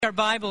Our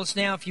Bibles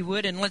now, if you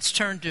would, and let's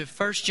turn to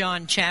 1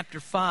 John chapter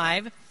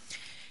 5.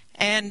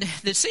 And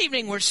this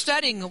evening we're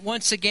studying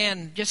once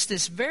again just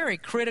this very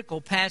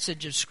critical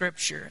passage of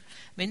Scripture.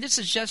 I mean, this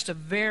is just a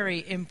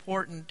very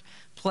important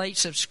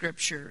place of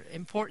Scripture.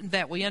 Important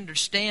that we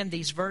understand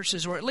these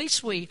verses, or at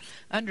least we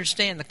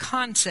understand the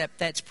concept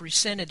that's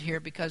presented here,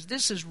 because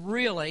this is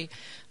really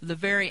the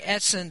very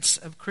essence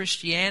of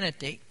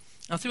Christianity.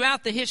 Now,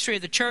 throughout the history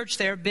of the church,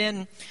 there have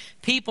been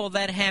people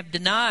that have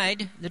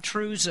denied the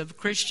truths of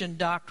Christian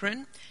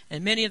doctrine,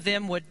 and many of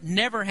them would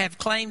never have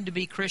claimed to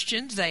be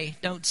Christians. They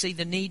don't see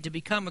the need to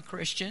become a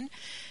Christian.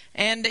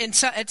 And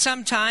at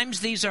some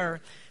times, these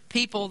are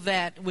people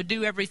that would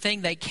do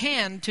everything they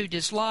can to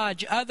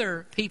dislodge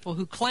other people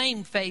who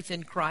claim faith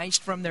in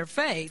Christ from their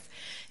faith.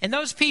 And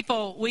those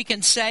people, we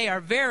can say, are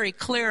very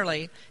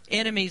clearly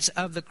enemies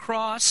of the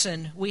cross,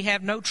 and we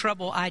have no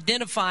trouble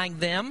identifying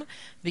them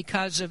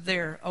because of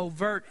their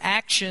overt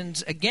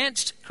actions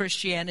against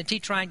Christianity,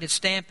 trying to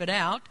stamp it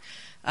out.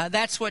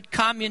 That's what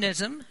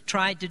communism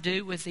tried to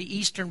do with the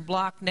Eastern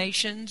Bloc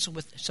nations,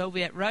 with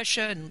Soviet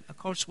Russia, and of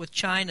course with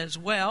China as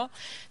well.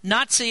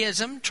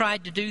 Nazism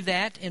tried to do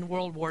that in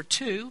World War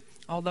II,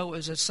 although it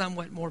was a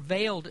somewhat more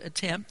veiled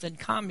attempt than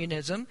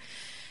communism.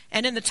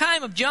 And in the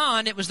time of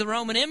John, it was the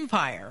Roman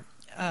Empire.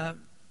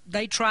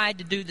 They tried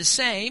to do the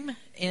same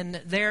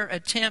in their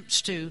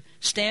attempts to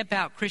stamp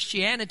out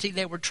Christianity.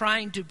 They were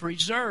trying to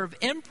preserve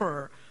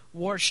emperor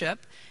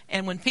worship,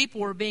 and when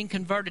people were being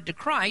converted to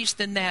Christ,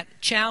 then that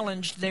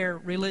challenged their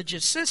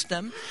religious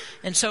system,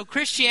 and so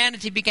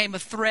Christianity became a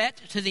threat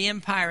to the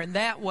empire in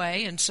that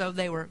way, and so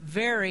they were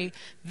very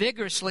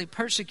vigorously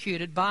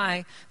persecuted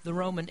by the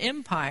Roman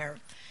Empire.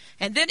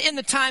 And then in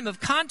the time of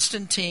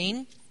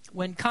Constantine,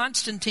 when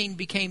Constantine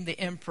became the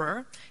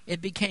emperor,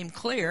 it became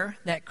clear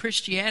that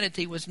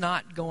Christianity was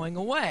not going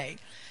away.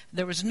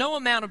 There was no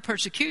amount of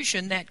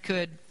persecution that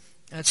could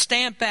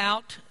stamp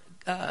out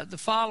the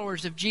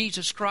followers of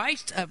Jesus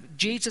Christ.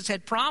 Jesus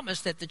had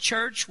promised that the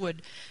church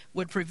would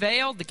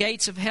prevail. The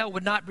gates of hell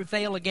would not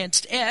prevail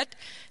against it.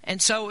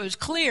 And so it was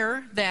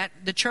clear that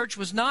the church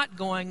was not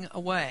going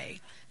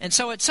away. And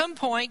so at some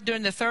point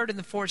during the 3rd and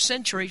the 4th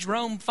centuries,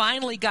 Rome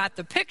finally got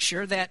the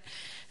picture that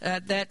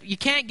you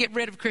can't get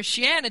rid of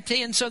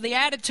Christianity. And so the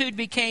attitude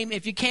became,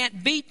 if you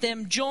can't beat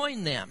them,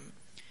 join them.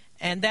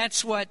 And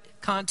that's what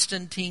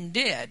Constantine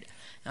did.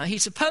 He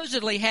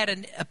supposedly had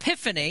an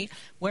epiphany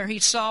where he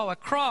saw a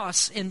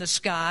cross in the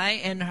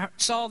sky and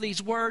saw these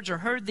words, or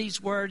heard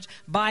these words,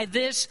 "By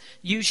this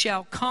you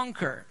shall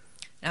conquer."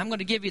 Now,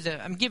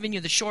 I'm giving you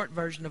the short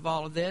version of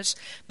all of this,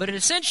 but it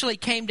essentially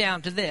came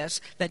down to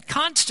this, that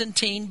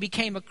Constantine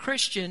became a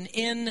Christian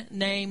in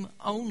name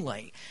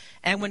only.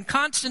 And when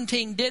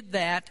Constantine did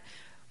that,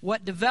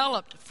 what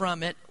developed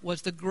from it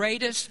was the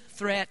greatest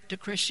threat to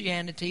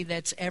Christianity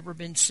that's ever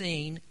been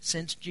seen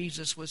since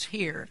Jesus was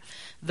here.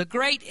 The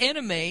great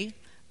enemy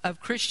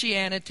of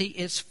Christianity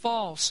is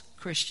false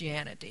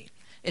Christianity.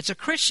 It's a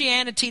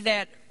Christianity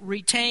that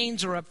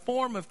retains, or a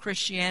form of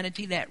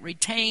Christianity that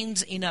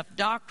retains enough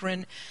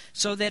doctrine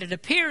so that it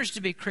appears to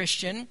be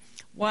Christian,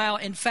 while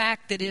in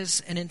fact it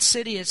is an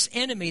insidious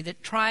enemy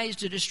that tries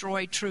to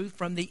destroy truth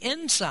from the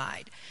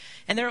inside.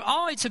 And there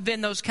always have been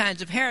those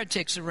kinds of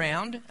heretics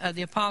around.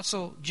 The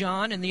Apostle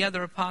John and the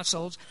other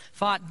apostles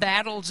fought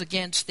battles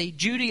against the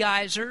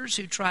Judaizers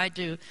who tried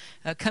to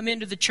come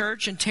into the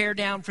church and tear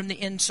down from the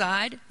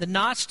inside. The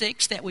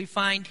Gnostics that we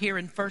find here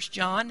in 1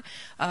 John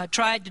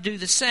tried to do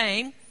the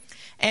same.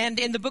 And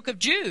in the book of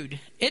Jude,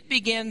 it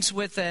begins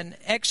with an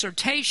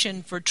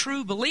exhortation for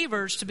true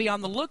believers to be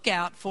on the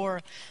lookout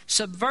for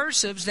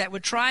subversives that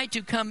would try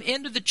to come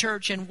into the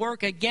church and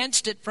work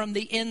against it from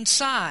the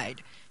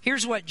inside.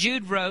 Here's what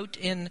Jude wrote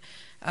in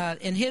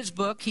his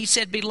book. He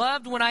said,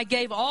 "Beloved, when I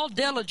gave all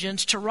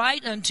diligence to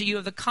write unto you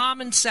of the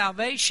common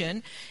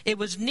salvation, it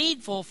was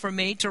needful for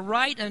me to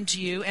write unto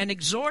you and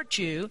exhort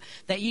you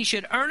that ye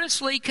should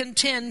earnestly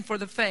contend for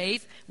the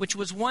faith which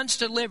was once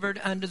delivered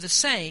unto the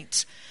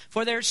saints.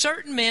 For there are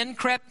certain men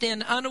crept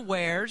in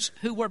unawares,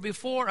 who were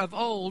before of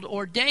old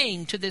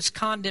ordained to this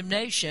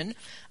condemnation,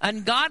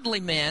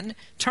 ungodly men,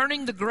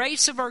 turning the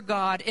grace of our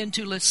God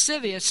into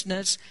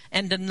lasciviousness,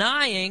 and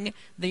denying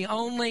the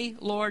only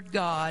Lord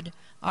God,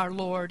 our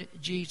Lord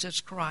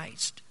Jesus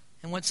Christ."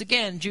 And once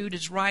again, Jude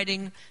is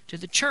writing to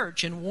the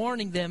church and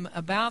warning them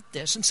about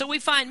this. And so we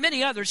find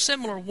many other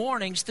similar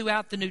warnings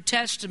throughout the New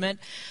Testament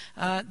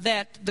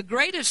that the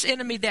greatest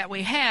enemy that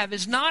we have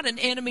is not an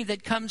enemy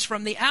that comes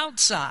from the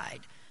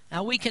outside.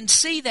 Now, we can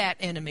see that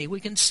enemy. We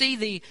can see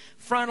the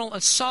frontal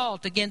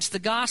assault against the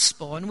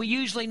gospel, and we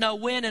usually know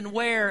when and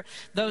where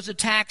those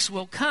attacks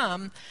will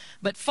come.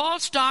 But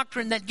false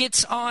doctrine that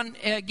gets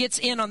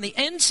in on the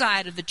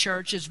inside of the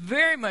church is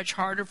very much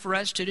harder for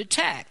us to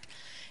detect.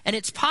 And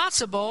it's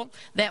possible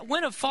that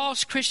when a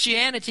false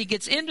Christianity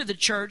gets into the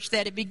church,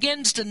 that it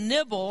begins to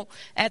nibble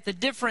at the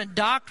different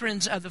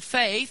doctrines of the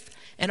faith,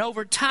 and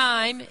over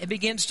time it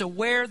begins to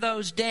wear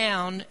those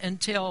down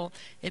until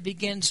it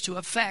begins to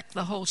affect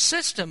the whole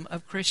system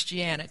of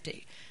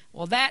Christianity.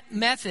 Well, that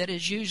method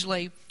is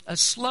usually a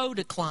slow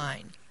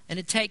decline. and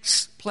it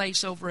takes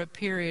place over a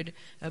period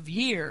of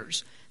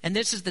years. And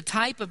this is the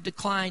type of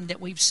decline that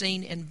we've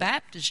seen in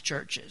Baptist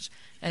churches,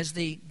 as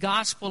the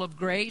gospel of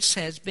grace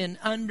has been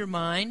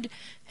undermined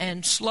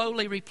and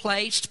slowly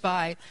replaced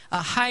by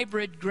a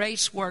hybrid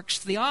grace works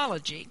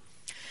theology.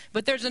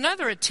 But there's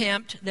another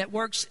attempt that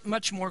works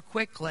much more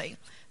quickly,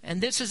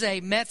 and this is a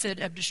method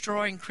of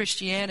destroying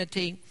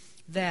Christianity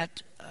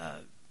that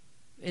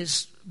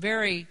is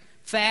very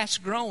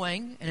fast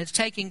growing, and it's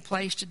taking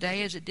place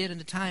today as it did in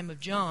the time of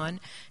John,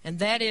 and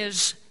that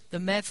is the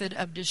method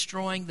of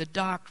destroying the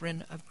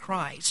doctrine of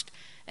Christ.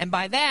 And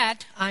by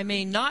that, I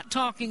mean not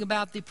talking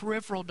about the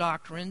peripheral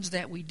doctrines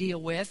that we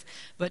deal with,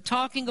 but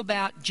talking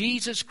about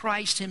Jesus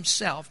Christ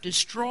himself,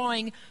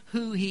 destroying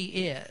who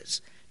he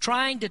is,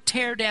 trying to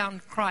tear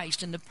down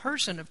Christ and the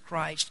person of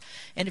Christ.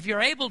 And if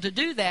you're able to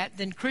do that,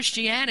 then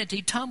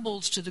Christianity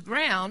tumbles to the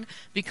ground,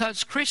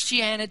 because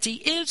Christianity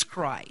is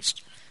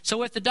Christ.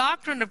 So if the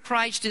doctrine of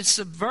Christ is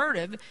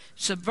subverted,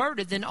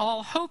 then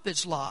all hope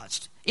is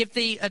lost. If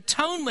the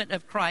atonement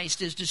of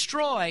Christ is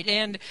destroyed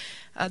and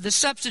the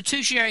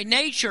substitutionary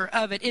nature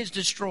of it is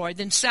destroyed,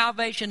 then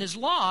salvation is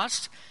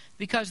lost,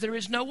 because there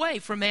is no way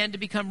for man to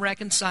become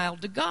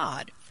reconciled to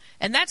God.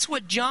 And that's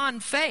what John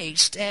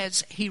faced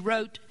as he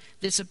wrote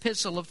this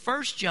epistle of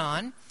 1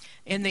 John.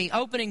 In the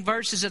opening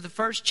verses of the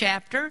first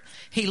chapter,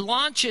 he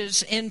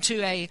launches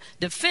into a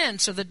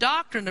defense of the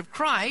doctrine of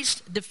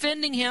Christ,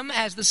 defending him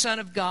as the Son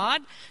of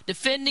God,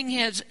 defending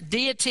his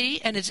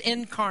deity and his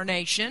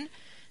incarnation.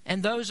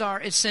 And those are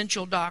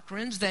essential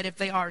doctrines that, if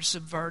they are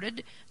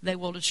subverted, they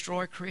will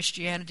destroy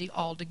Christianity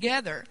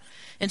altogether.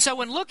 And so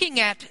when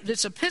looking at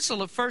this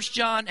epistle of 1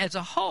 John as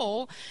a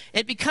whole,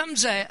 it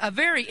becomes a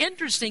very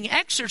interesting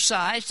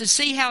exercise to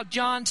see how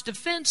John's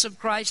defense of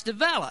Christ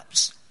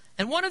develops.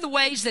 And one of the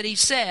ways that he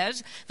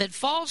says that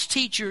false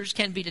teachers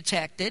can be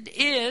detected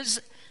is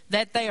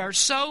that they are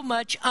so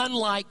much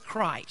unlike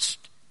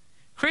Christ.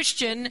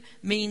 Christian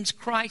means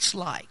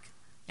Christ-like.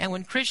 And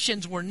when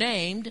Christians were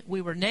named, we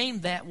were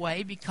named that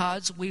way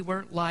because we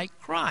were like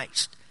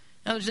Christ.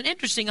 Now, there's an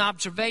interesting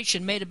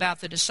observation made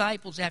about the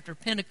disciples after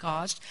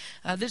Pentecost.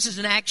 This is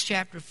in Acts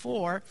chapter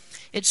 4.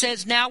 It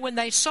says, "Now when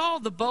they saw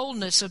the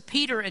boldness of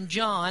Peter and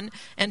John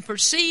and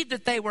perceived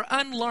that they were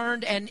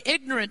unlearned and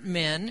ignorant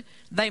men,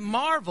 they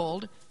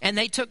marveled, and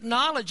they took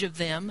knowledge of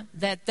them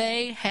that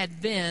they had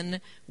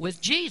been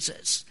with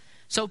Jesus."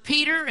 So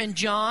Peter and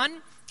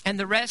John and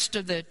the rest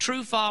of the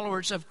true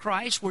followers of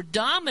Christ were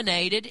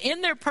dominated in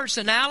their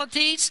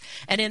personalities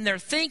and in their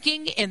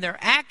thinking, in their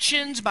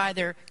actions, by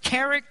their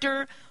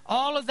character.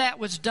 All of that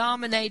was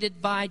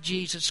dominated by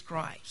Jesus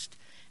Christ.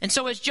 And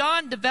so as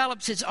John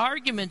develops his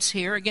arguments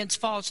here against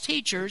false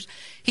teachers,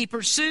 he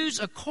pursues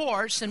a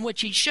course in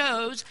which he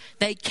shows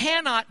they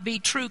cannot be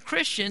true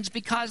Christians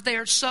because they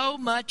are so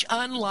much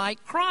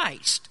unlike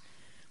Christ.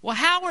 Well,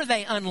 how are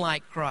they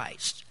unlike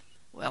Christ?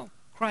 Well,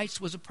 Christ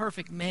was a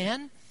perfect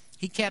man.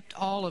 He kept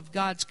all of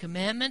God's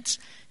commandments,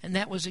 and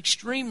that was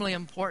extremely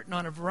important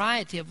on a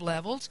variety of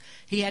levels.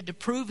 He had to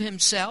prove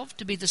himself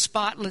to be the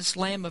spotless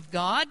Lamb of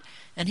God,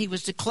 and he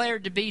was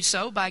declared to be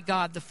so by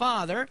God the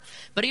Father.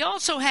 But he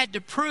also had to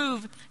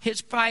prove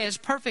by his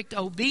perfect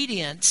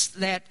obedience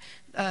that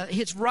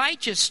his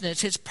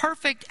righteousness, his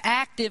perfect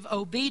active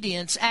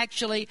obedience,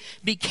 actually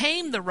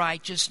became the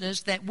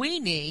righteousness that we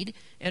need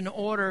in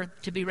order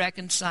to be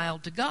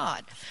reconciled to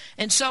God.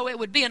 And so it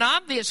would be an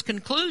obvious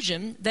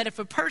conclusion that if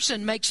a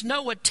person makes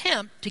no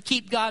attempt to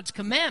keep God's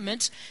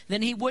commandments,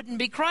 then he wouldn't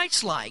be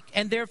Christ-like,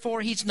 and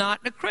therefore he's not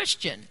a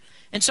Christian.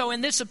 And so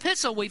in this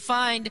epistle, we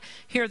find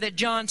here that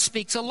John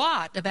speaks a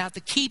lot about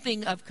the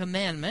keeping of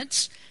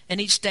commandments,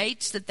 and he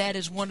states that that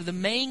is one of the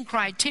main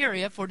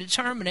criteria for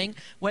determining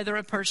whether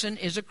a person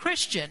is a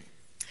Christian.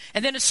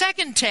 And then a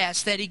second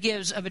test that he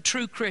gives of a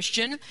true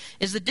Christian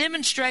is the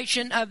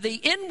demonstration of the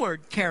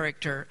inward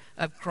character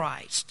of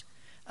Christ.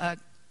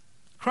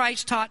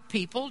 Christ taught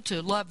people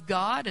to love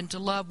God and to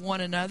love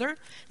one another.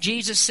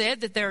 Jesus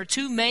said that there are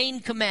two main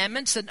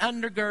commandments that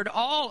undergird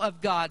all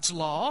of God's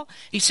law.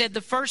 He said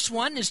the first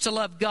one is to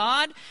love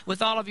God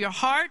with all of your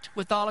heart,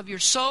 with all of your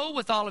soul,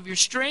 with all of your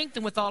strength,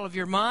 and with all of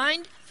your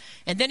mind.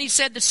 And then he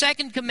said the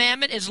second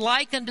commandment is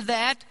like unto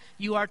that,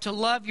 you are to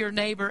love your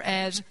neighbor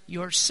as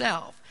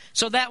yourself.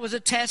 So that was a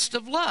test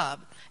of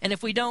love. And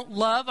if we don't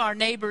love our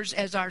neighbors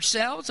as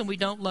ourselves and we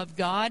don't love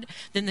God,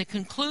 then the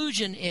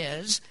conclusion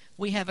is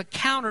we have a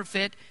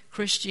counterfeit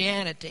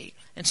Christianity.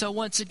 And so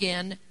once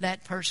again,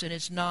 that person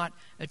is not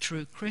a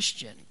true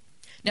Christian.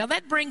 Now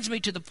that brings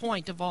me to the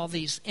point of all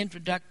these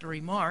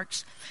introductory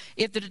remarks.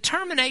 If the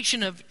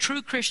determination of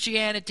true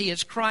Christianity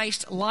is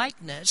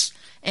Christ-likeness,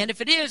 and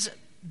if it is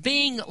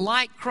being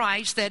like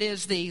Christ that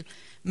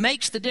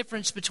makes the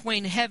difference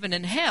between heaven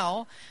and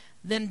hell,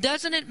 then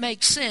doesn't it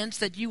make sense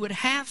that you would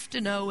have to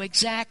know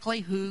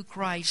exactly who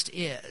Christ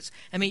is?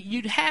 I mean,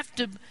 you'd have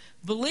to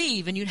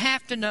believe and you'd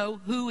have to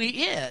know who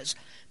he is.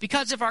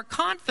 Because if our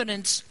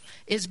confidence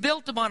is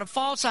built upon a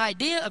false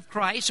idea of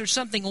Christ or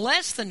something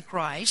less than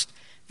Christ,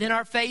 then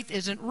our faith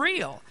isn't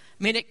real.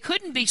 I mean, it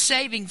couldn't be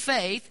saving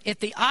faith if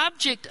the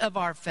object of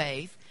our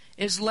faith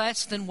is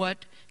less than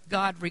what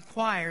God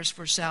requires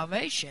for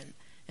salvation.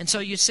 And so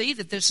you see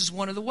that this is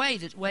one of the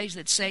ways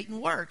that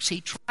Satan works.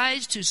 He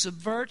tries to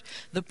subvert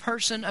the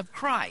person of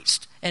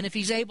Christ. And if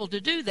he's able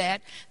to do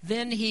that,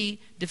 then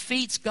he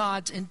defeats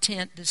God's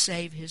intent to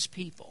save his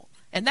people.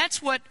 And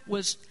that's what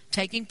was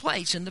taking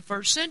place in the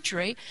first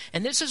century.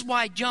 And this is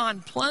why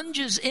John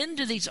plunges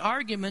into these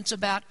arguments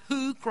about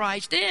who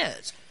Christ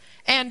is.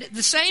 And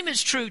the same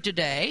is true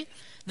today.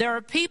 There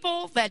are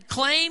people that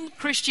claim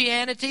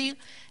Christianity,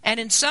 and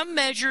in some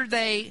measure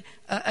they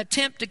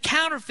attempt to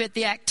counterfeit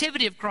the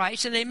activity of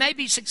Christ, and they may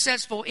be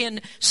successful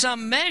in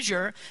some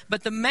measure,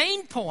 but the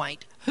main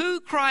point, who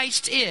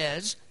Christ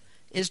is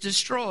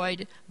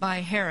destroyed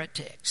by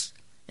heretics.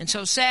 And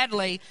so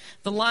sadly,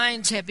 the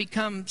lines have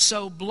become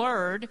so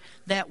blurred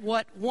that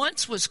what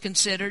once was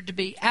considered to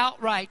be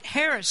outright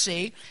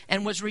heresy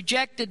and was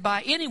rejected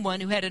by anyone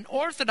who had an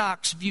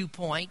orthodox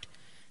viewpoint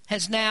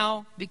has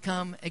now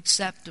become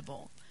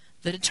acceptable.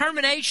 The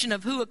determination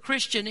of who a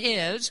Christian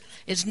is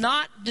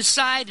not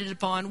decided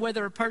upon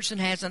whether a person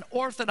has an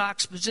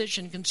orthodox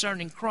position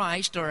concerning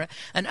Christ or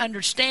an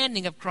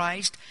understanding of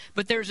Christ,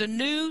 but there's a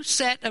new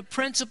set of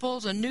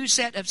principles, a new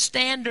set of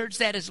standards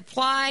that is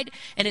applied,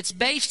 and it's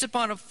based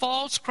upon a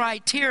false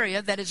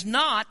criteria that is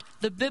not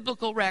the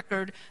biblical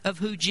record of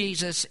who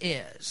Jesus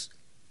is.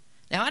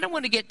 Now, I don't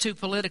want to get too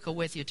political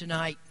with you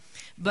tonight,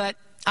 but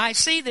I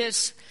see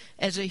this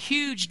as a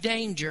huge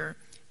danger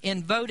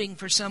in voting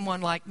for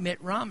someone like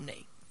Mitt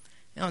Romney.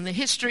 Now, in the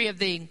history of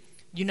the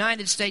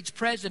United States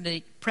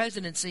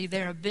presidency,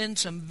 there have been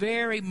some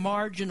very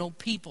marginal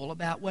people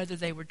about whether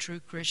they were true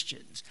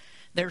Christians.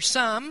 There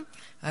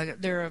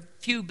are a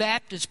few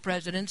Baptist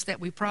presidents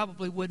that we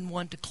probably wouldn't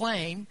want to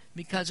claim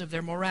because of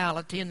their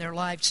morality and their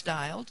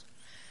lifestyles.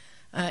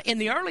 In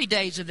the early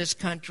days of this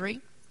country,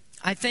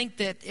 I think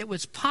that it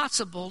was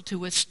possible to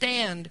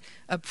withstand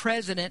a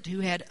president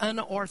who had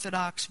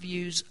unorthodox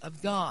views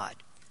of God.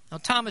 Now,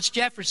 Thomas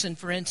Jefferson,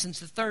 for instance,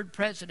 the third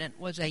president,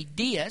 was a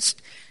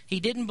deist. He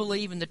didn't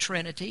believe in the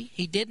Trinity.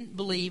 He didn't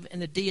believe in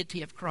the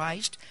deity of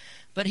Christ.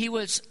 But he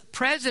was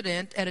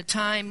president at a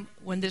time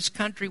when this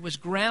country was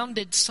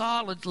grounded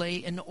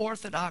solidly in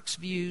orthodox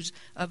views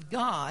of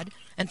God.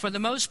 And for the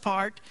most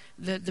part,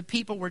 the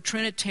people were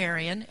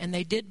Trinitarian, and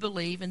they did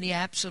believe in the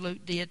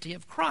absolute deity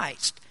of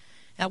Christ.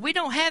 Now, we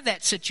don't have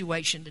that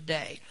situation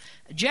today.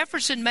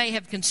 Jefferson may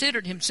have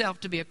considered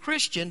himself to be a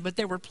Christian, but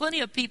there were plenty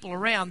of people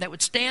around that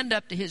would stand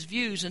up to his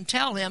views and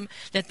tell him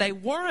that they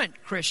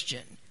weren't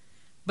Christian.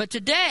 But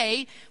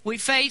today, we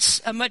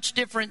face a much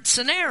different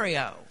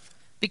scenario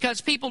because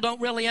people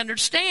don't really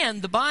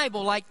understand the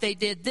Bible like they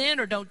did then,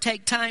 or don't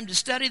take time to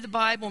study the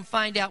Bible and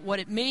find out what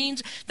it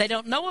means. They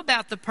don't know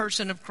about the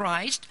person of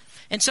Christ.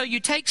 And so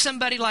you take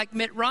somebody like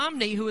Mitt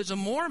Romney, who is a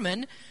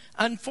Mormon.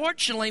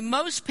 Unfortunately,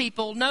 most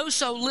people know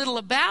so little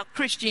about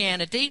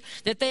Christianity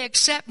that they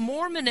accept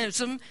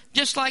Mormonism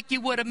just like you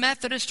would a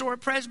Methodist or a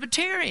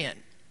Presbyterian.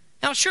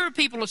 Now, sure,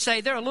 people will say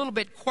they're a little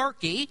bit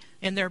quirky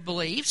in their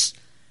beliefs,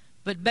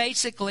 but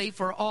basically,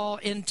 for all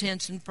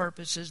intents and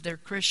purposes, they're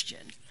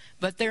Christian.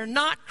 But they're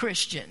not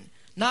Christian.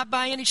 Not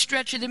by any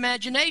stretch of the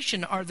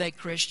imagination are they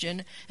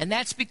Christian, and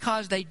that's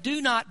because they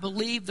do not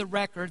believe the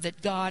record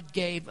that God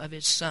gave of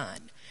His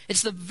Son.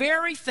 It's the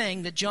very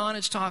thing that John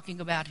is talking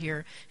about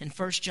here in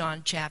 1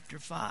 John chapter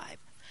 5.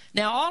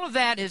 Now, all of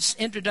that is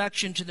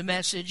introduction to the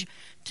message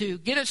to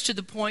get us to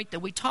the point that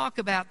we talk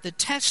about the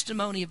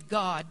testimony of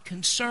God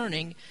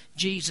concerning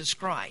Jesus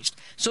Christ.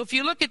 So if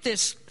you look at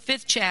this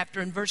 5th chapter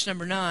in verse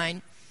number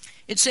 9,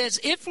 it says,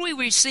 "If we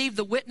receive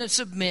the witness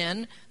of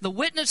men, the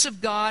witness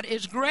of God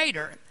is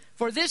greater.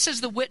 For this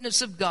is the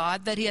witness of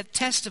God, that He hath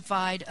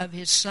testified of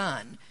His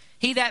Son.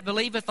 He that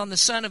believeth on the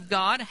Son of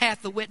God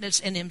hath the witness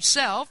in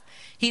himself.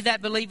 He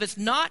that believeth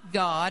not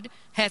God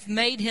hath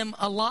made him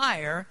a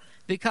liar,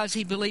 because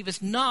he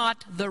believeth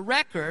not the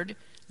record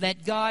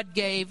that God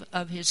gave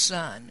of His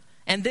Son.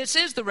 And this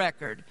is the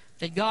record,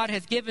 that God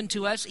hath given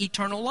to us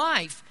eternal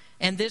life,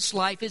 and this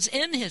life is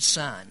in His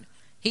Son.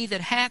 He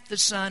that hath the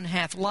Son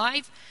hath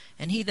life,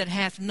 and he that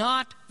hath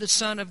not the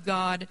Son of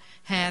God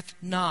hath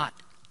not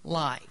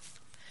life."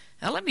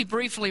 Now, let me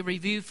briefly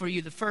review for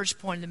you the first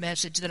point of the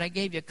message that I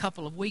gave you a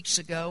couple of weeks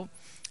ago,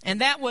 and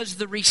that was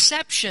the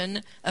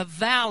reception of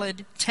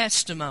valid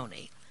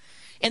testimony.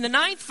 In the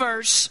 9th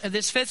verse of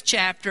this 5th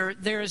chapter,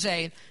 there is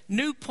a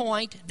new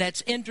point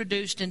that's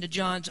introduced into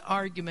John's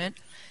argument,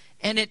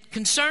 and it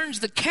concerns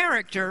the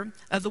character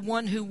of the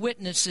one who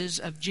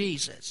witnesses of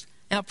Jesus.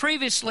 Now,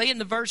 previously, in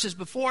the verses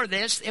before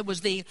this, it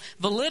was the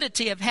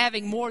validity of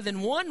having more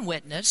than one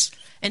witness.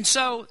 And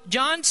so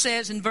John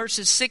says in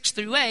verses 6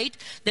 through 8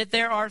 that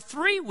there are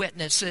 3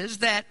 witnesses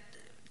that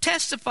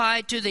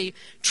testify to the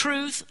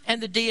truth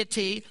and the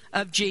deity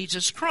of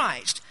Jesus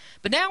Christ.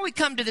 But now we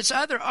come to this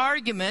other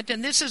argument,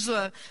 and this is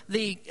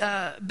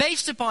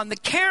based upon the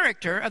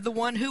character of the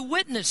one who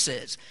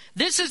witnesses.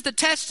 This is the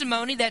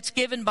testimony that's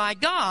given by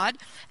God,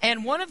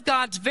 and one of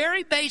God's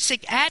very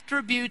basic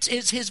attributes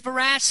is His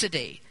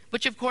veracity.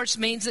 which of course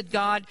means that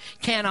God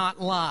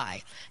cannot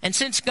lie. And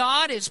since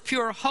God is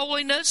pure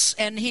holiness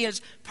and he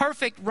is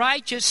perfect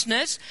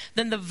righteousness,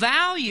 then the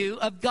value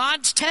of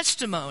God's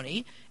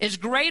testimony is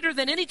greater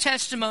than any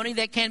testimony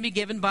that can be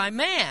given by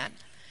man.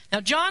 Now,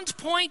 John's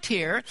point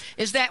here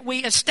is that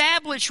we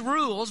establish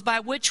rules by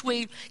which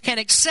we can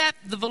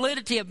accept the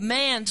validity of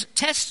man's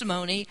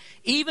testimony,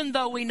 even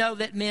though we know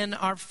that men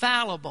are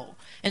fallible.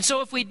 And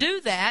so if we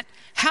do that,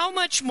 how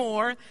much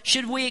more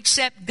should we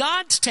accept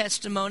God's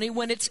testimony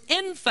when it's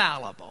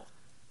infallible?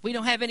 We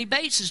don't have any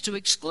basis to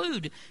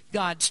exclude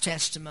God's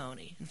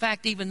testimony. In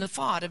fact, even the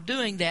thought of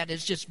doing that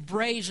is just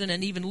brazen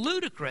and even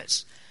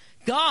ludicrous.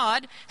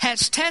 God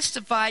has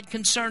testified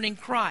concerning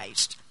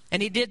Christ.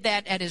 And he did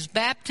that at his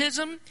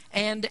baptism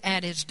and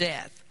at his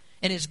death.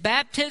 In his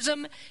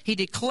baptism, he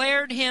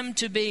declared him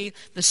to be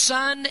the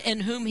Son in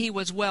whom he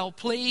was well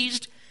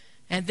pleased.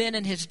 And then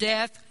in his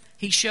death,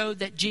 he showed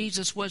that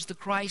Jesus was the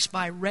Christ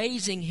by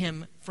raising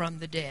him from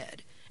the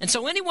dead. And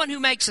so anyone who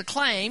makes a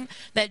claim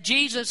that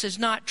Jesus is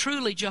not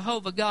truly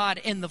Jehovah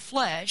God in the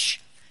flesh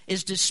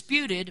is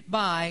disputed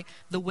by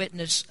the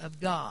witness of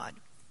God.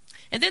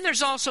 And then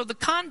there's also the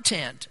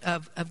content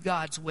of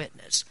God's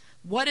witness.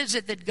 What is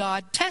it that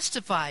God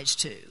testifies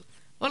to?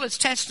 Well, his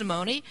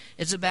testimony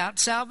is about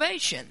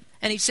salvation.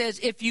 And he says,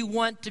 if you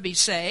want to be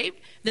saved,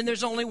 then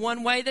there's only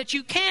one way that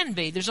you can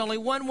be. There's only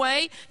one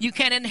way you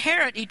can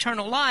inherit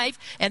eternal life,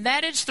 and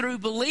that is through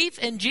belief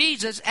in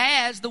Jesus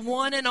as the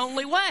one and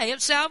only way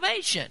of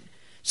salvation.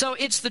 So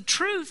it's the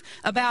truth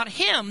about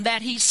him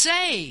that he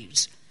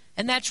saves.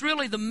 And that's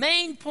really the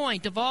main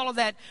point of all of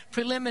that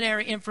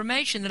preliminary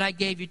information that I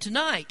gave you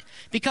tonight.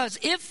 Because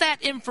if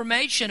that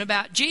information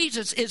about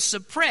Jesus is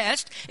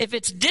suppressed, if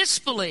it's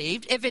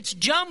disbelieved, if it's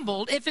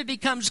jumbled, if it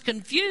becomes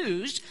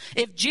confused,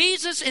 if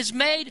Jesus is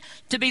made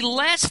to be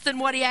less than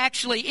what he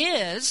actually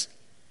is,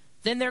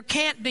 then there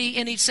can't be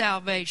any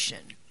salvation.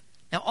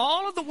 Now,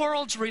 all of the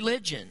world's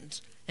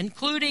religions,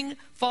 including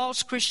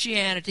false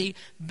Christianity,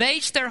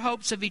 base their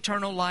hopes of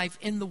eternal life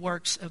in the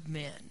works of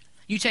men.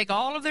 You take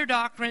all of their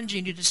doctrines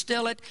and you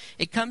distill it,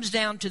 it comes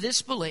down to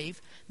this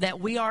belief that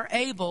we are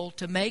able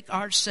to make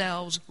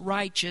ourselves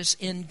righteous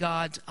in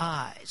God's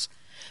eyes.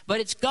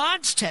 But it's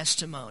God's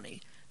testimony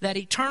that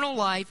eternal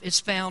life is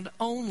found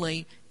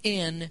only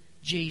in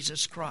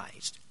Jesus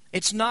Christ.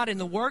 It's not in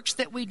the works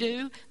that we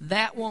do.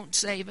 That won't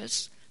save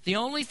us. The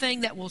only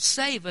thing that will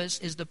save us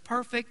is the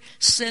perfect,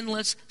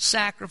 sinless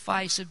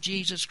sacrifice of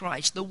Jesus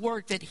Christ, the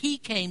work that he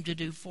came to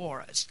do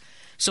for us.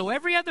 So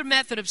every other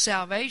method of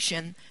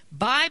salvation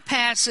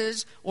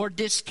bypasses or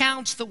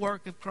discounts the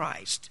work of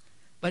Christ.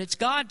 But it's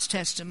God's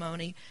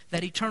testimony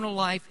that eternal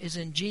life is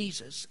in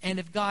Jesus. And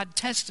if God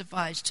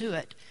testifies to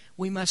it,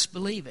 we must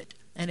believe it.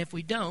 And if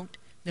we don't,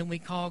 then we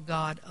call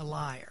God a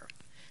liar.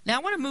 Now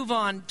I want to move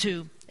on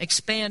to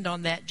expand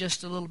on that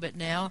just a little bit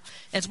now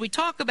as we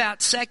talk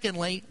about,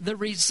 secondly, the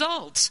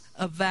results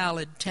of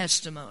valid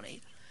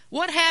testimony.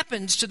 What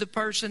happens to the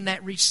person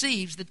that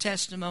receives the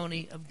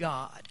testimony of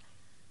God?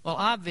 Well,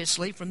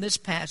 obviously, from this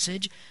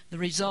passage, the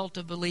result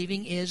of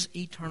believing is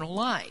eternal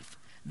life.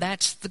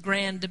 That's the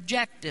grand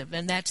objective,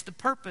 and that's the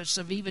purpose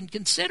of even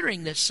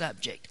considering this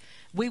subject.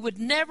 We would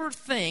never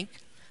think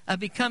of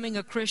becoming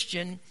a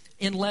Christian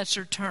in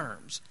lesser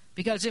terms.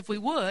 Because if we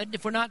would,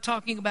 if we're not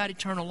talking about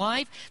eternal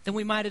life, then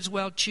we might as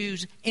well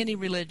choose any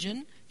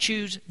religion,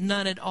 choose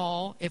none at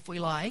all if we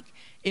like,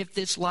 if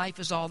this life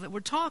is all that we're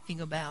talking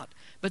about.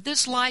 But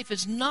this life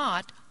is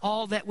not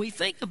all that we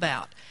think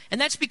about. And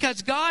that's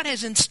because God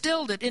has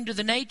instilled it into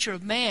the nature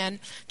of man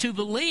to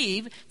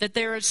believe that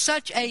there is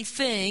such a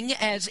thing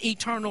as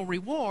eternal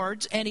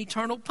rewards and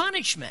eternal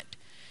punishment.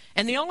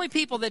 And the only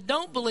people that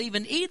don't believe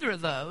in either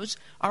of those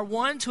are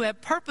ones who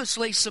have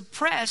purposely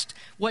suppressed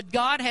what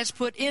God has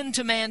put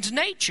into man's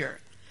nature.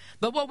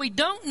 But what we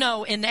don't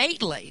know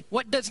innately,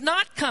 what does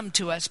not come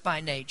to us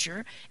by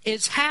nature,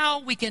 is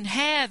how we can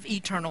have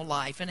eternal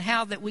life and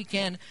how that we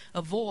can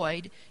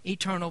avoid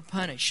eternal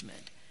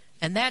punishment.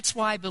 And that's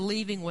why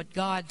believing what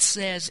God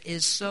says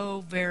is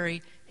so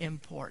very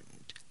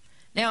important.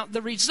 Now,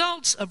 the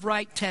results of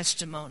right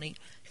testimony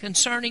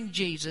concerning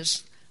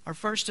Jesus are,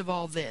 first of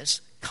all, this: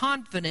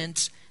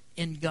 confidence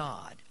in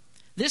God.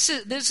 This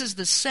is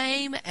the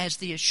same as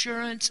the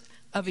assurance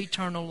of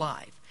eternal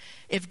life.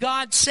 If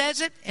God says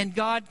it and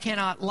God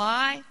cannot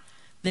lie,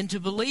 then to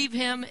believe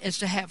him is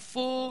to have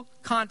full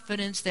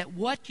confidence that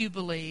what you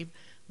believe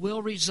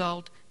will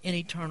result in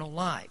eternal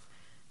life.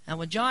 Now,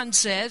 when John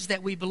says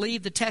that we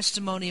believe the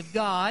testimony of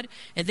God,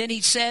 and then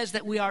he says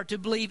that we are to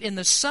believe in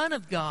the Son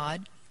of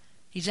God,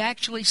 he's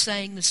actually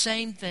saying the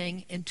same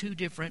thing in two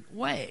different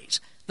ways.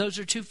 Those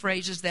are two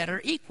phrases that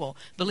are equal.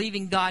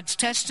 Believing God's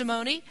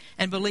testimony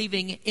and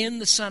believing in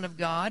the Son of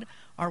God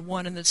are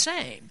one and the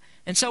same.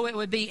 And so it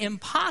would be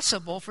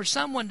impossible for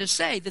someone to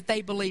say that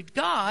they believed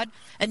God,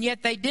 and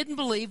yet they didn't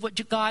believe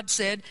what God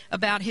said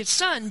about his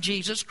Son,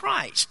 Jesus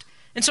Christ.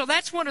 And so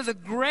that's one of the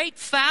great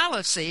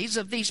fallacies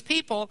of these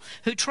people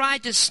who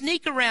tried to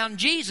sneak around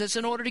Jesus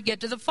in order to get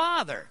to the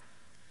Father.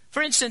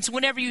 For instance,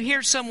 whenever you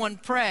hear someone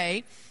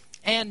pray,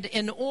 and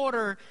in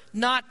order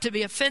not to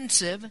be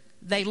offensive,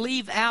 they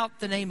leave out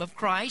the name of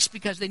Christ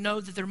because they know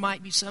that there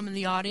might be some in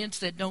the audience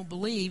that don't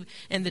believe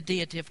in the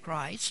deity of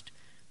Christ.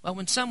 Well,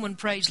 when someone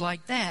prays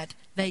like that,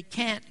 they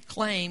can't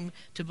claim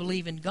to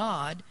believe in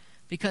God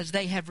because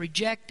they have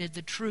rejected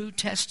the true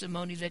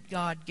testimony that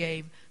God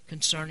gave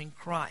concerning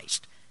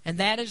Christ. And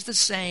that is the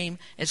same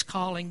as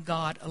calling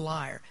God a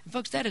liar. And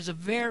folks, that is a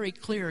very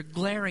clear,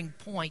 glaring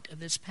point of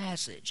this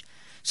passage.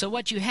 So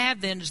what you have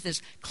then is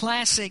this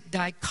classic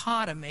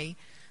dichotomy,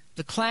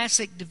 the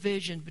classic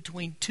division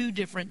between two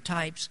different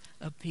types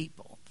of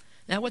people.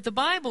 Now, what the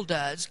Bible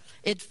does,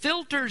 it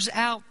filters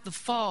out the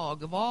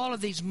fog of all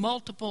of these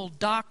multiple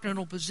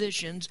doctrinal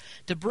positions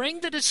to bring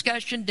the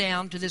discussion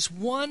down to this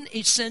one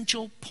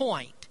essential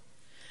point.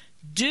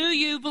 Do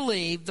you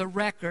believe the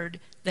record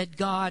that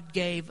God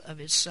gave of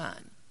His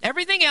Son?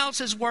 Everything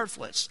else is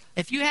worthless.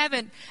 If you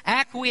haven't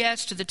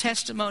acquiesced to the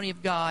testimony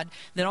of God,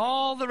 then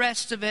all the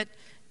rest of it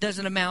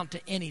doesn't amount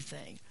to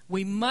anything.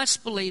 We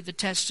must believe the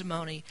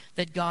testimony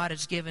that God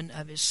has given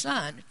of His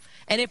Son.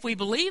 And if we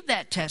believe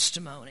that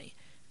testimony,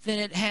 then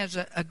it has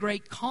a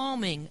great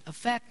calming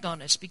effect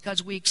on us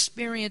because we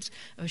experience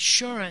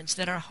assurance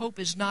that our hope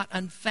is not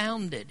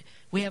unfounded.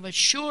 We have a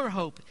sure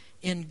hope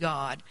in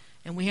God,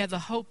 and we have the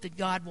hope that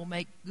God will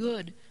make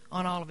good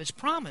on all of His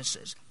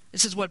promises.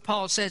 This is what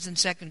Paul says in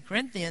 2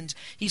 Corinthians.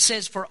 He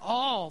says, "For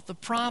all the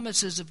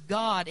promises of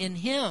God in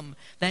Him,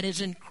 that is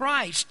in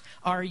Christ,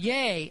 are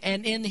yea,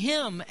 and in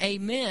Him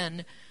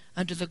amen,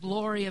 unto the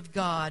glory of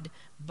God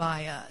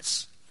by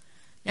us."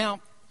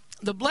 Now,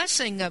 the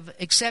blessing of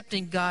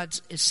accepting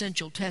God's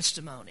essential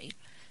testimony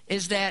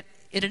is that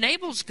it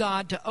enables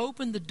God to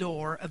open the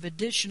door of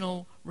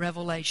additional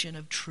revelation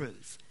of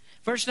truth.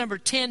 Verse number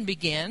 10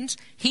 begins,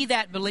 "He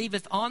that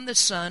believeth on the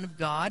Son of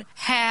God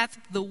hath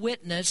the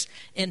witness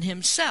in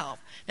himself."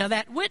 Now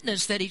that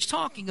witness that he's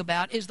talking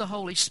about is the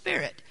Holy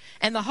Spirit.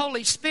 And the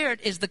Holy Spirit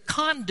is the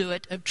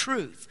conduit of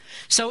truth.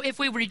 So if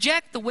we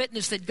reject the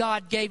witness that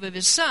God gave of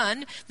His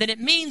Son, then it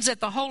means that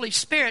the Holy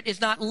Spirit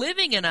is not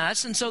living in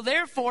us, and so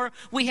therefore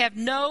we have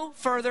no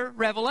further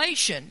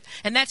revelation.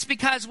 And that's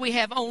because we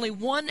have only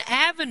one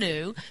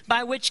avenue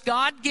by which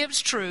God gives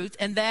truth,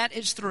 and that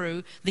is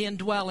through the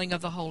indwelling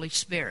of the Holy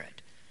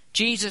Spirit.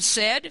 Jesus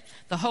said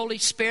the Holy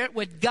Spirit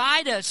would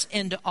guide us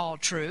into all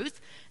truth.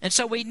 And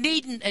so we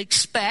needn't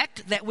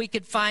expect that we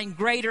could find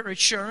greater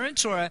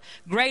assurance or a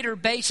greater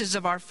basis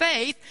of our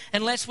faith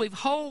unless we've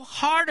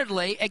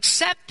wholeheartedly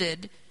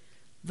accepted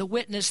the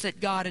witness that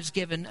God has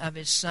given of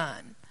His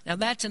Son. Now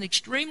that's an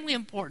extremely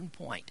important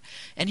point.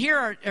 And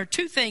here are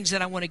two things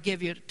that I want to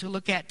give you to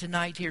look at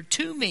tonight here.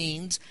 Two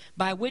means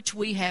by which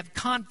we have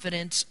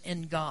confidence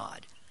in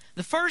God.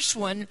 The first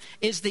one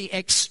is the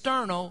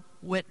external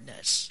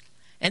witness.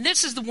 And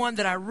this is the one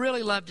that I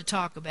really love to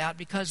talk about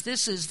because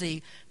this is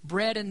the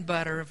bread and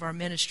butter of our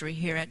ministry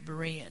here at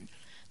Berean.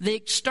 The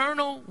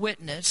external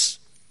witness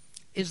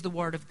is the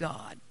Word of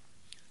God.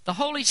 The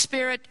Holy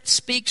Spirit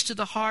speaks to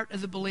the heart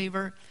of the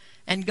believer,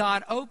 and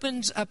God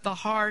opens up the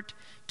heart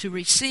to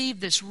receive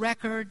this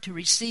record, to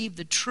receive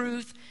the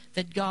truth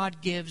that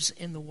God gives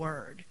in the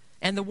Word.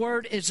 And the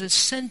Word is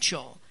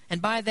essential.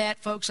 And by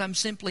that, folks, I'm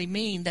simply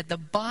mean that the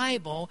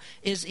Bible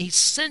is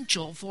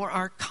essential for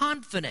our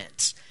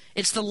confidence.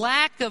 It's the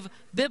lack of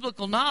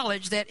biblical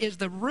knowledge that is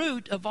the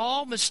root of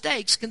all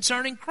mistakes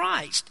concerning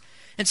Christ.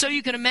 And so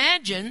you can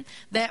imagine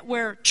that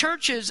where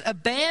churches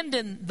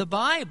abandon the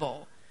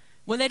Bible,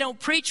 when they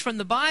don't preach from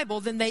the Bible,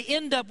 then they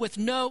end up with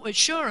no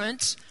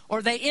assurance,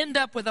 or they end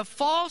up with a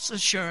false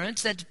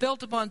assurance that's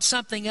built upon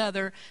something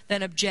other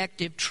than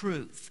objective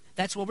truth.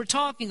 That's what we're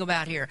talking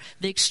about here.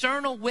 The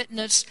external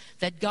witness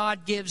that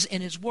God gives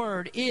in His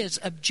Word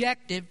is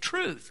objective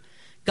truth.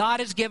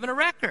 God has given a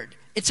record.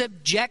 It's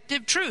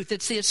objective truth.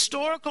 It's the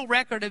historical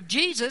record of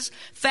Jesus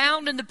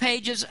found in the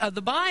pages of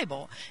the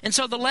Bible. And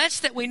so the less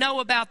that we know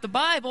about the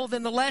Bible,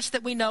 then the less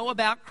that we know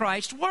about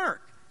Christ's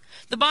work.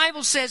 The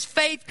Bible says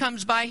faith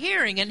comes by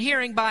hearing, and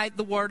hearing by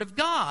the Word of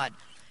God.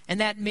 And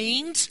that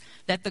means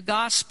that the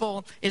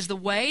gospel is the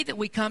way that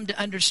we come to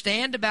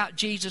understand about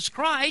Jesus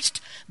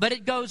Christ, but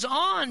it goes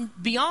on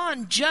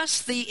beyond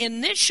just the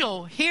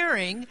initial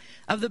hearing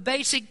of the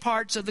basic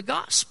parts of the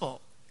gospel.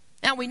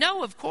 Now, we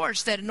know, of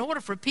course, that in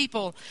order for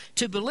people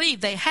to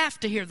believe, they have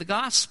to hear the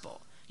gospel.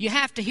 You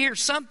have to hear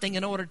something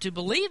in order to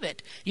believe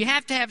it. You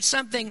have to have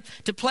something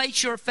to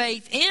place your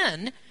faith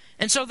in.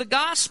 And so the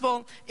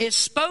gospel is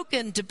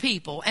spoken to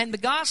people, and the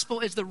gospel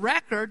is the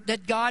record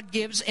that God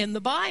gives in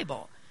the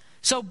Bible.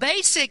 So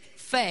basic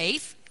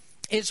faith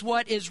is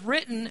what is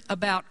written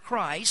about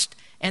Christ,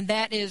 and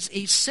that is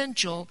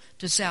essential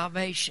to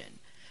salvation.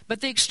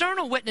 But the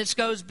external witness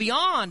goes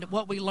beyond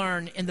what we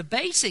learn in the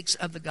basics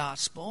of the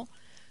gospel.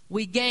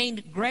 We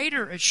gain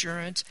greater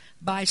assurance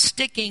by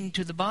sticking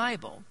to the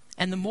Bible.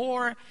 And the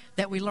more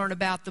that we learn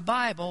about the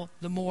Bible,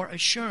 the more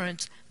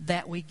assurance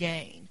that we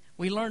gain.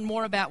 We learn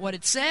more about what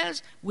it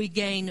says, we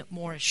gain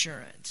more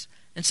assurance.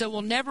 And so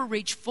we'll never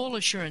reach full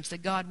assurance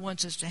that God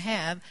wants us to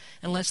have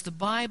unless the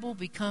Bible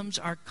becomes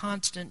our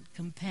constant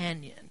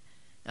companion.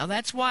 Now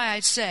that's why I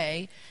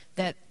say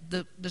that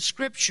the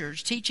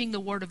Scriptures, teaching the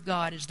Word of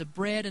God, is the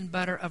bread and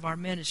butter of our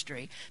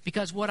ministry.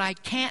 Because what I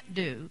can't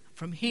do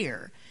from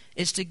here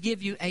is to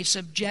give you a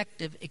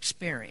subjective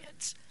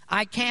experience.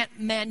 I can't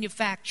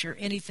manufacture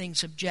anything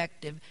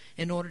subjective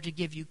in order to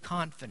give you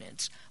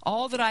confidence.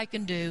 All that I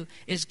can do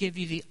is give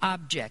you the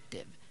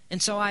objective.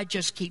 And so I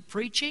just keep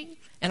preaching,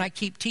 and I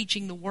keep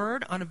teaching the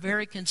Word on a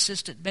very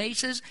consistent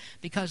basis,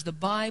 because the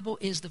Bible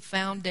is the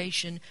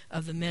foundation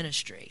of the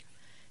ministry.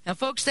 Now,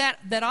 folks, that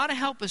ought to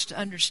help us to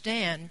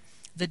understand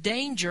the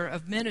danger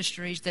of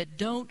ministries that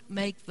don't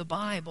make the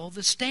Bible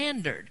the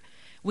standard.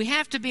 We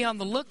have to be on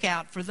the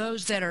lookout for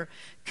those that are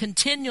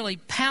continually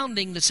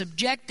pounding the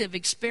subjective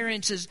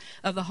experiences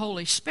of the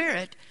Holy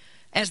Spirit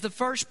as the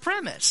first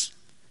premise.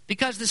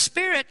 Because the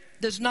Spirit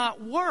does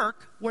not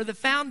work where the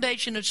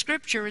foundation of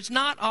Scripture has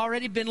not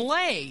already been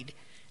laid.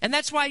 And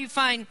that's why you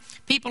find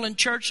people in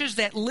churches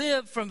that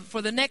live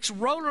for the next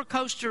roller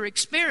coaster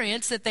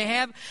experience that they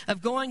have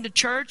of going to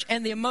church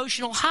and the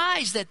emotional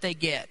highs that they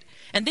get.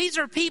 And these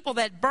are people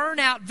that burn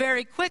out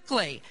very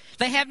quickly.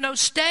 They have no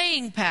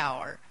staying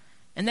power.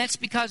 And that's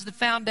because the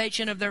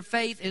foundation of their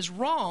faith is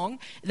wrong.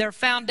 Their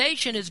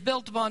foundation is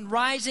built upon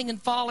rising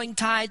and falling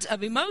tides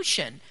of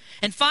emotion.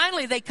 And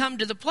finally, they come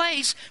to the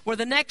place where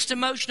the next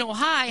emotional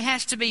high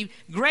has to be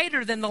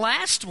greater than the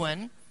last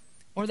one,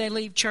 or they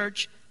leave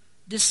church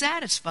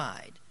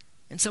dissatisfied.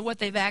 And so what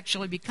they've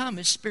actually become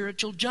is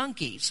spiritual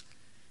junkies.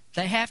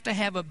 They have to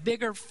have a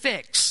bigger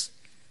fix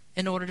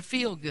in order to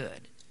feel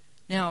good.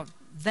 Now,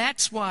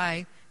 that's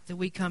why that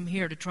we come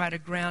here, to try to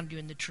ground you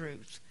in the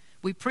truth.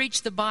 We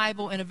preach the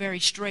Bible in a very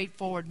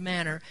straightforward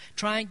manner,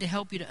 trying to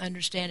help you to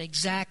understand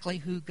exactly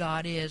who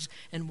God is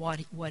and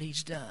what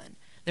He's done.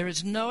 There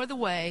is no other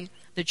way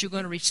that you're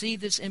going to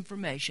receive this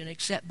information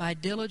except by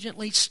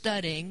diligently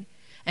studying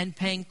and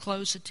paying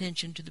close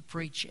attention to the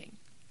preaching.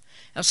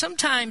 Now,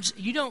 sometimes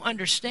you don't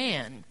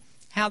understand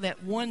how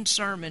that one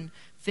sermon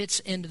fits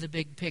into the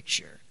big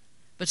picture.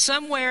 But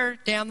somewhere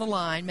down the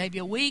line, maybe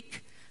a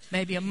week,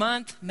 maybe a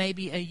month,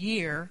 maybe a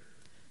year,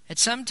 at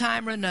some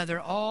time or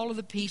another, all of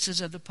the pieces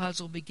of the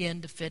puzzle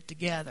begin to fit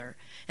together.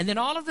 And then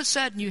all of a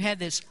sudden you have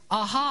this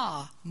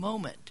aha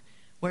moment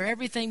where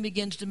everything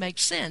begins to make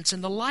sense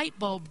and the light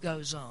bulb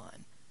goes on.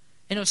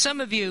 You know, some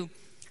of you,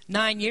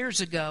 9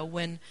 years ago,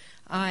 when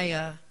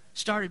I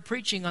started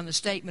preaching on the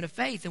statement of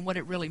faith and what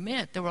it really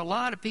meant, there were a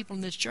lot of people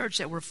in this church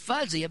that were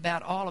fuzzy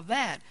about all of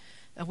that.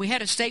 We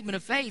had a statement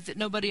of faith that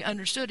nobody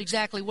understood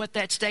exactly what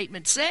that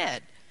statement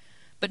said.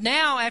 But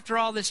now, after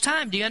all this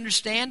time, do you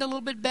understand a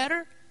little bit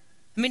better?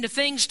 I mean, do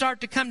things start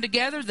to come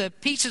together? The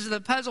pieces of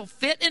the puzzle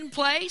fit in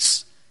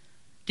place?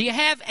 Do you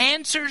have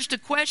answers to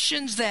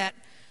questions that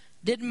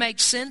didn't make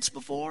sense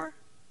before?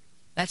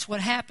 That's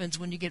what happens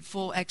when you get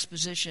full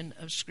exposition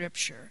of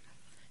Scripture.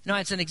 You know,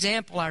 as an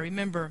example, I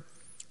remember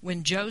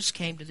when Jose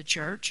came to the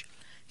church,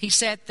 he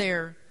sat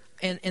there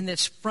in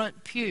this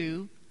front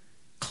pew,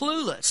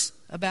 clueless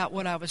about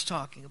what I was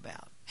talking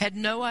about. Had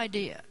no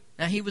idea.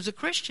 Now, he was a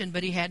Christian,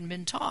 but he hadn't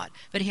been taught.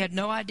 But he had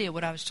no idea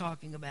what I was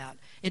talking about.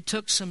 It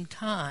took some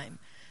time.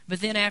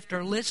 But then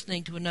after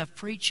listening to enough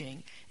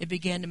preaching, it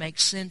began to make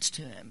sense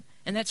to him.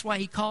 And that's why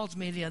he calls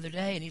me the other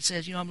day and he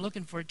says, you know, I'm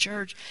looking for a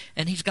church,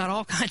 and he's got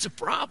all kinds of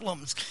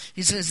problems.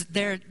 He says,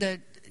 they're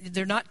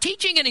not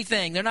teaching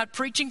anything. They're not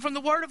preaching from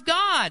the Word of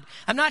God.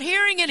 I'm not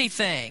hearing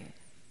anything.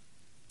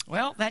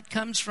 Well, that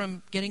comes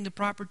from getting the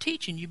proper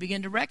teaching. You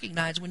begin to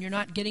recognize when you're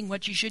not getting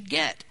what you should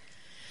get.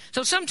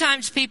 So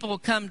sometimes people will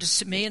come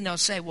to me and they'll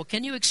say, well,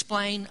 can you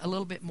explain a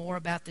little bit more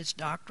about this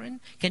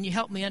doctrine? Can you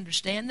help me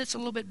understand this a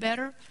little bit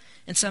better?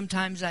 And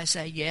sometimes I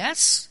say,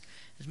 yes.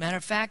 As a matter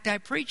of fact, I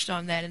preached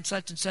on that in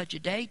such and such a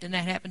date, and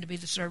that happened to be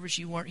the service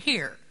you weren't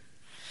here.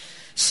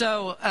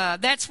 So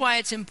that's why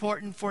it's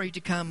important for you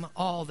to come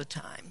all the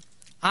time.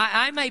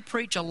 I may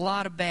preach a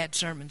lot of bad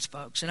sermons,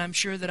 folks, and I'm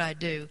sure that I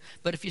do.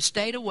 But if you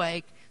stayed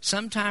awake,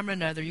 sometime or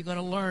another, you're going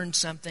to learn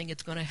something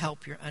that's going to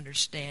help your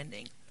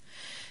understanding.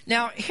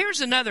 Now,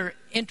 here's another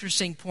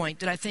interesting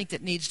point that I think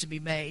that needs to be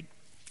made.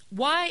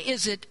 Why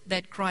is it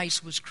that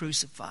Christ was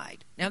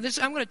crucified? Now,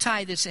 I'm going to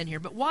tie this in here,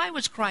 but why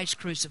was Christ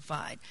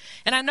crucified?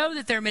 And I know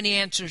that there are many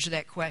answers to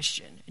that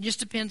question. It just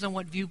depends on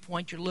what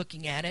viewpoint you're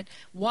looking at it.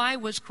 Why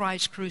was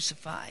Christ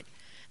crucified?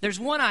 There's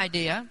one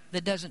idea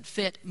that doesn't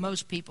fit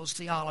most people's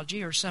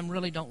theology, or some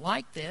really don't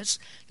like this,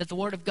 that the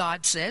Word of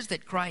God says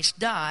that Christ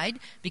died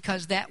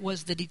because that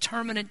was the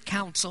determinate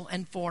counsel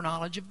and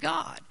foreknowledge of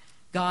God.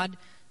 God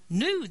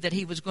knew that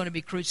he was going to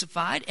be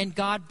crucified, and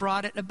God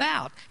brought it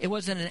about. It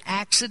wasn't an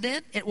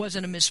accident. It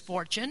wasn't a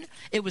misfortune.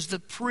 It was the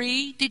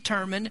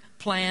predetermined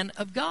plan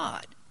of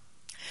God.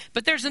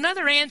 But there's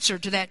another answer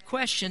to that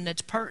question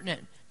that's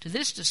pertinent to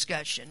this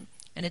discussion,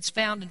 and it's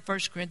found in 1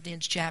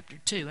 Corinthians chapter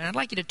 2. And I'd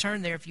like you to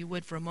turn there, if you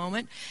would, for a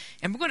moment.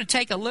 And we're going to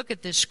take a look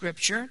at this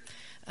scripture.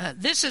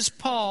 This is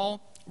Paul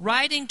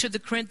writing to the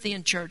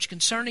Corinthian church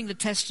concerning the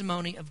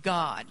testimony of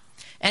God.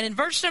 And in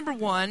verse number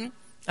 1,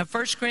 of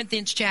 1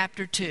 Corinthians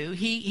chapter 2,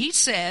 he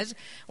says,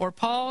 or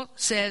Paul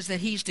says,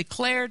 that he's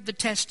declared the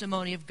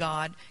testimony of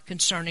God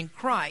concerning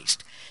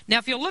Christ. Now,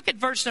 if you'll look at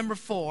verse number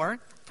 4,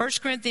 1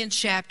 Corinthians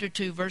chapter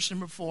 2, verse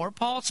number 4,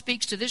 Paul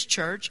speaks to this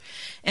church,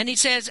 and he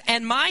says,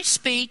 "And my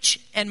speech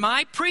and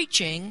my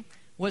preaching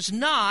was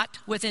not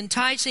with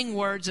enticing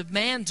words of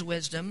man's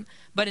wisdom,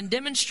 but in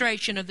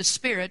demonstration of the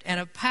Spirit and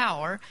of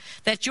power,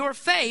 that your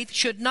faith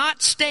should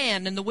not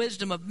stand in the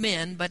wisdom of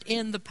men, but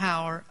in the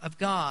power of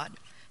God.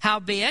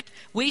 Howbeit,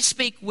 we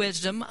speak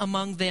wisdom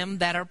among them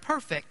that are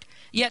perfect,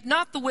 yet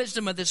not the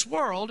wisdom of this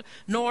world,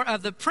 nor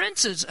of the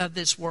princes of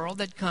this world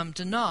that come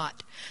to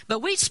naught. But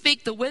we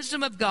speak the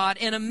wisdom of God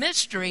in a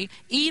mystery,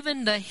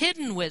 even the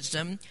hidden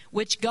wisdom,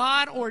 which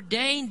God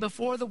ordained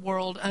before the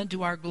world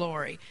unto our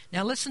glory."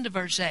 Now listen to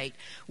verse 8.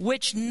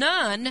 "Which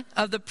none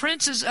of the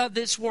princes of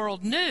this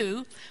world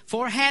knew,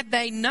 for had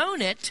they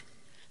known it,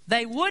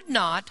 they would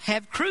not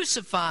have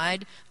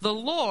crucified the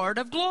Lord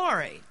of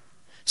glory."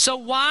 So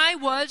why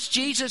was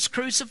Jesus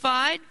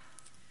crucified?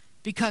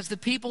 Because the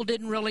people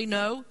didn't really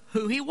know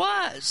who he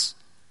was.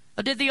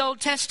 Did the Old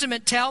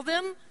Testament tell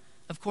them?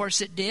 Of course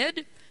it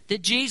did.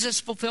 Did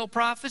Jesus fulfill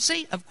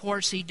prophecy? Of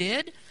course he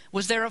did.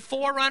 Was there a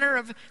forerunner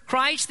of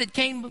Christ that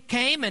came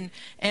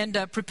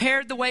and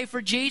prepared the way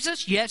for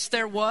Jesus? Yes,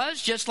 there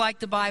was. Just like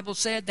the Bible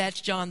said,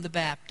 that's John the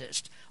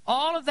Baptist.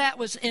 All of that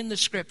was in the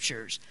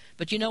Scriptures.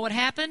 But you know what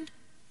happened?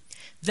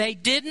 They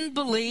didn't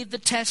believe the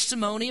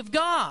testimony of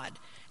God.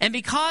 And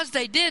because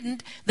they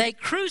didn't, they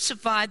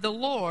crucified the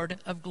Lord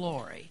of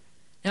glory.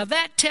 Now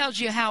that tells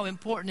you how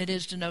important it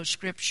is to know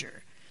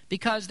Scripture,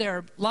 because there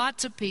are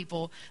lots of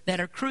people that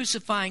are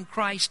crucifying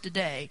Christ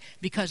today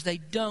because they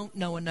don't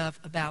know enough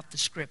about the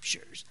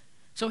Scriptures.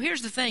 So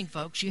here's the thing,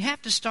 folks. You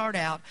have to start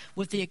out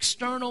with the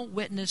external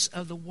witness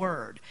of the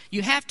Word.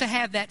 You have to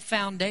have that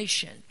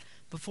foundation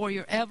before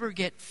you ever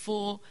get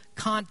full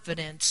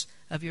confidence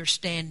of your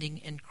standing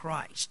in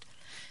Christ.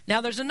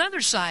 Now there's another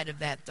side of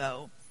that,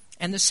 though,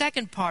 and the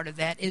second part of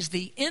that is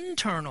the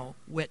internal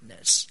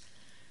witness.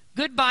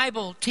 Good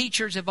Bible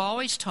teachers have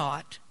always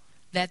taught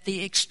that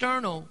the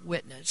external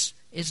witness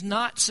is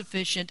not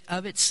sufficient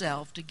of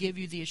itself to give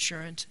you the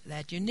assurance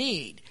that you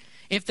need.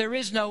 If there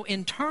is no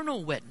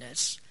internal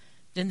witness,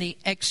 then the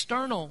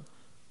external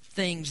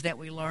things that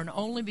we learn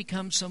only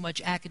become so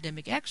much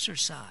academic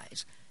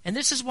exercise. And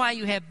this is why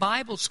you have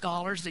Bible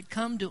scholars that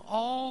come to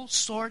all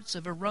sorts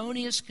of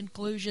erroneous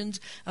conclusions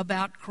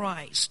about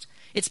Christ.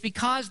 It's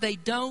because they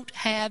don't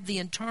have the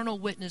internal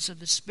witness of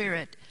the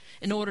Spirit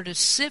in order to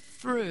sift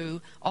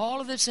through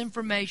all of this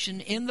information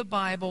in the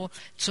Bible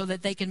so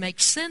that they can make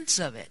sense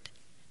of it.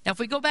 Now, if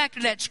we go back to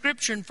that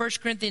scripture in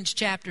 1 Corinthians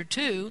chapter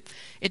 2,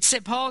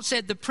 Paul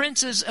said the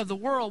princes of the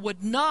world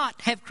would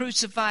not have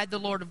crucified the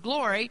Lord of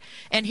glory.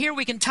 And here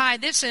we can tie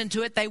this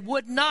into it. They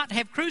would not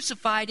have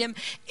crucified him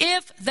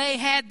if they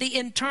had the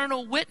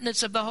internal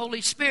witness of the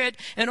Holy Spirit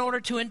in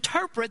order to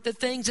interpret the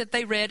things that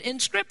they read in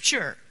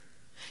Scripture.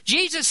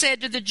 Jesus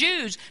said to the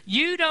Jews,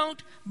 "You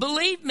don't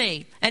believe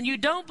me, and you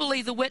don't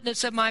believe the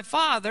witness of my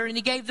Father." And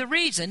he gave the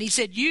reason. He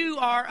said, "You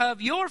are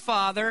of your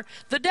father,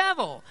 the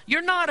devil.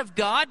 You're not of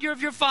God, you're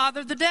of your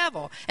father, the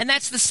devil." And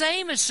that's the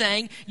same as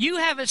saying, you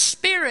have a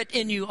spirit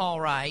in you, all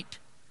right,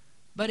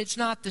 but it's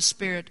not the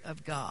Spirit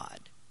of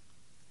God.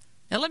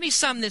 Now let me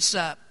sum this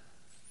up.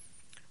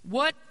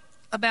 What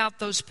about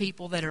those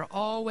people that are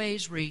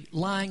always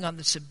relying on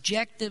the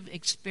subjective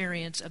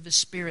experience of the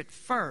Spirit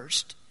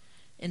first,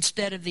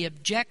 instead of the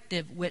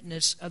objective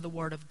witness of the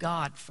Word of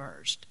God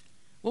first?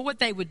 Well, what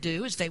they would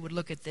do is they would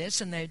look at this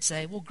and they'd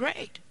say, well,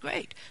 great.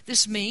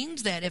 This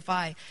means that if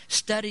I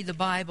study the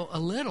Bible a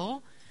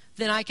little,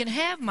 then I can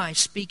have my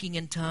speaking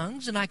in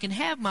tongues, and I can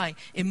have my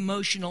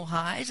emotional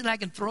highs, and I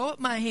can throw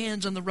up my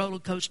hands on the roller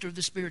coaster of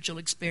the spiritual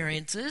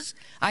experiences.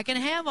 I can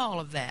have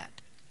all of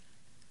that,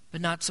 but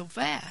not so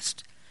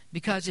fast.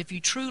 Because if you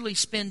truly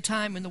spend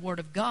time in the Word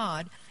of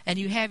God and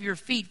you have your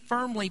feet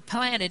firmly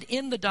planted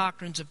in the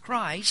doctrines of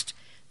Christ,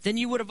 then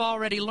you would have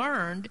already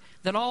learned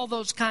that all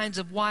those kinds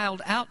of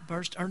wild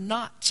outbursts are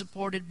not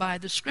supported by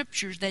the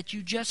Scriptures that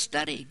you just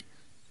studied.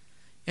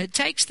 It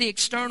takes the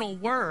external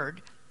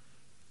word.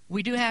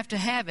 We do have to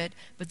have it,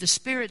 but the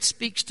Spirit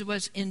speaks to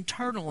us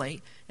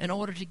internally in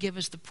order to give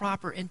us the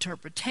proper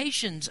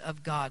interpretations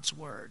of God's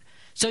Word.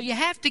 So you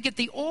have to get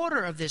the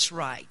order of this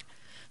right.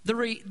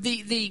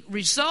 The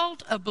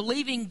result of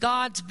believing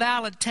God's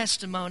valid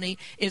testimony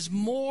is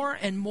more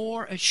and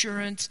more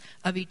assurance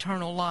of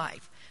eternal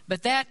life.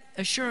 But that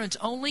assurance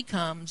only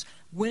comes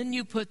when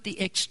you put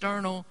the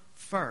external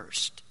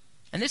first.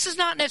 And this is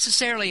not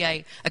necessarily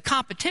a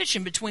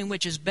competition between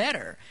which is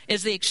better.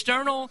 Is the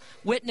external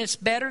witness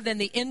better than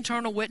the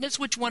internal witness?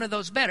 Which one of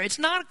those better? It's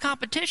not a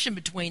competition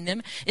between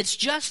them. It's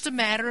just a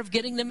matter of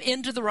getting them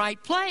into the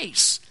right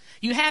place.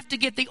 You have to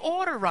get the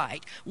order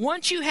right.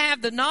 Once you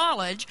have the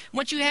knowledge,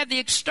 once you have the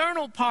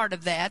external part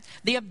of that,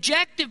 the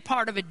objective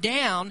part of it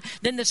down,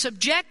 then the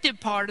subjective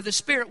part of the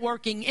Spirit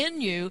working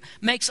in you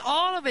makes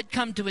all of it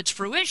come to its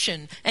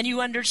fruition, and you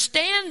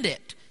understand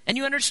it. And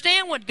you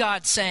understand what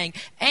God's saying,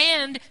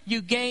 and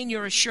you gain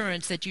your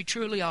assurance that you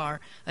truly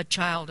are a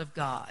child of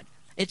God.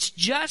 It's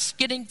just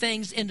getting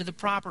things into the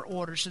proper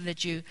order so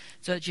that you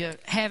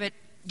have it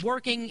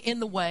working in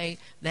the way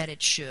that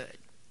it should.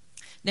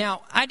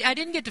 Now, I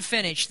didn't get to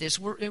finish this.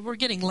 We're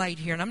getting late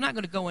here, and I'm not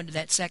going to go into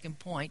that second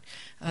point.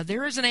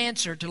 There is an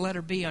answer to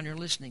letter B on your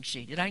listening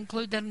sheet. Did I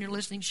include that on your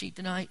listening sheet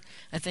tonight?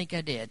 I think I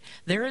did.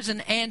 There is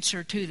an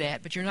answer to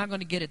that, but you're not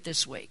going to get it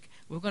this week.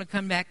 We're going to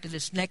come back to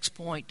this next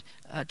point,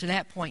 to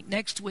that point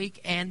next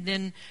week, and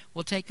then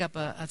we'll take up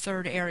a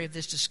third area of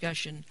this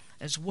discussion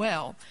as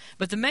well.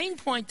 But the main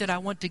point that I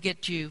want to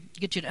get you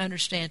to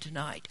understand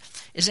tonight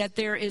is that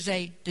there is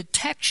a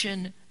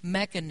detection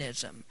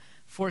mechanism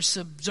for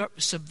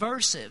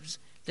subversives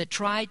that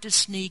try to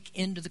sneak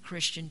into the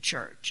Christian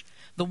church.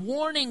 The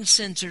warning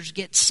sensors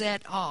get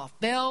set off.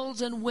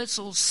 Bells and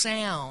whistles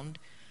sound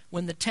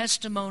when the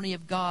testimony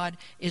of God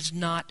is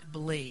not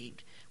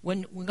believed.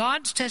 When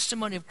God's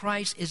testimony of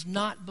Christ is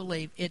not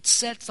believed, it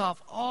sets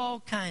off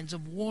all kinds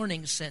of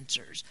warning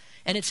sensors.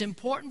 And it's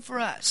important for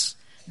us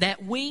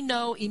that we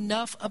know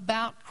enough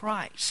about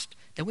Christ,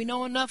 that we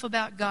know enough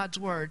about God's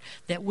Word,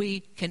 that we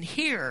can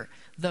hear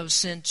those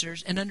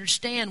sensors and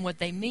understand what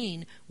they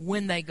mean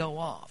when they go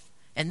off.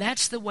 And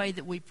that's the way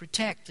that we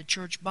protect the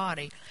church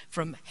body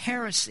from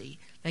heresy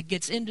that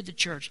gets into the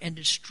church and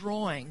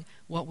destroying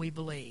what we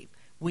believe.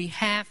 We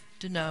have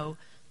to know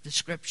the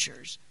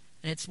Scriptures.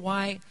 And it's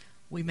why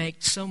we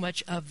make so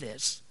much of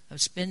this,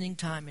 of spending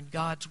time in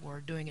God's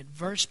Word, doing it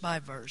verse by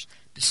verse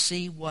to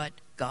see what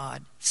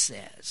God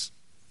says.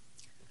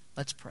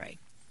 Let's pray.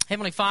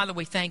 Heavenly Father,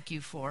 we thank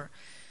you for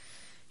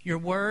your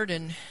Word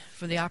and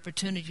for the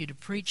opportunity to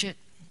preach it.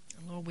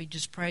 Lord, we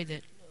just pray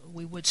that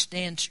we would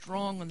stand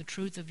strong on the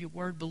truth of your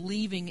Word,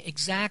 believing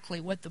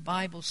exactly what the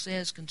Bible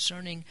says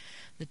concerning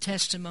the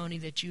testimony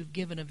that you've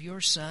given of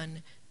your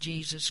Son,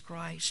 Jesus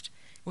Christ.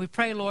 We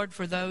pray, Lord,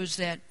 for those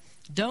that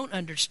don't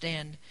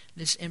understand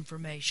this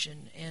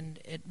information and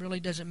it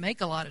really doesn't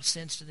make a lot of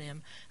sense to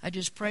them. I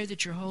just pray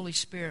that your Holy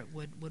Spirit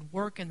would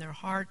work in their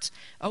hearts,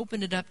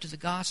 open it up to the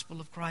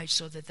gospel of Christ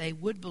so that they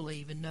would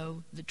believe and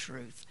know the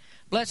truth.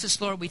 Bless us,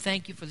 Lord. We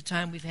thank you for the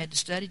time we've had to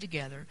study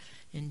together.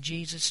 In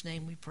Jesus'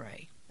 name we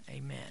pray.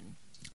 Amen.